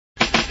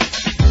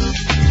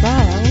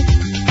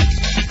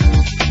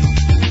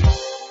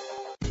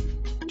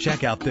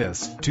Check out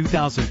this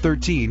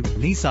 2013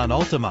 Nissan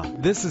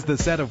Altima. This is the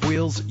set of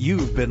wheels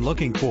you've been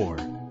looking for.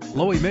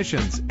 Low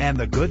emissions and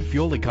the good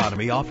fuel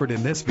economy offered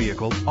in this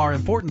vehicle are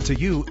important to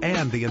you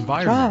and the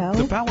environment.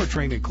 The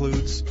powertrain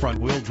includes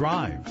front-wheel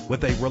drive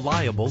with a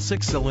reliable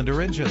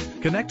 6-cylinder engine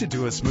connected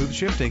to a smooth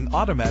shifting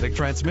automatic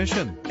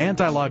transmission.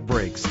 Anti-lock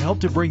brakes help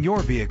to bring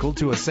your vehicle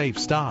to a safe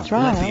stop.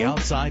 Let the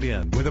outside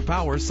in with a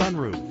power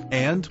sunroof.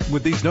 And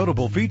with these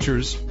notable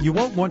features, you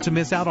won't want to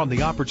miss out on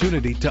the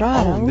opportunity to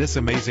own this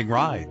amazing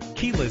ride.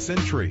 Keyless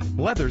entry,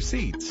 leather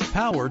seats,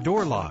 power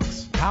door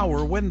locks,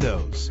 power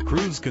windows,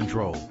 cruise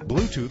control,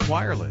 Bluetooth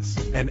wireless,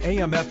 and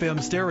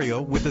AM/FM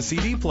stereo with a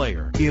CD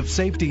player. If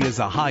safety is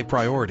a high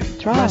priority,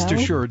 rest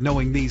assured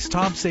knowing these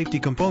top safety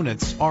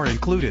components are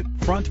included: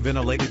 front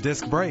ventilated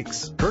disc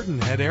brakes,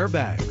 curtain head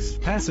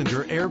airbags,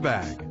 passenger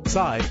airbag,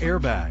 side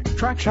airbag,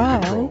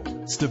 traction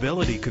control,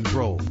 stability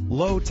control,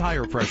 low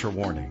tire pressure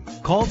warning.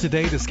 Call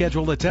today to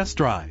schedule a test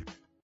drive.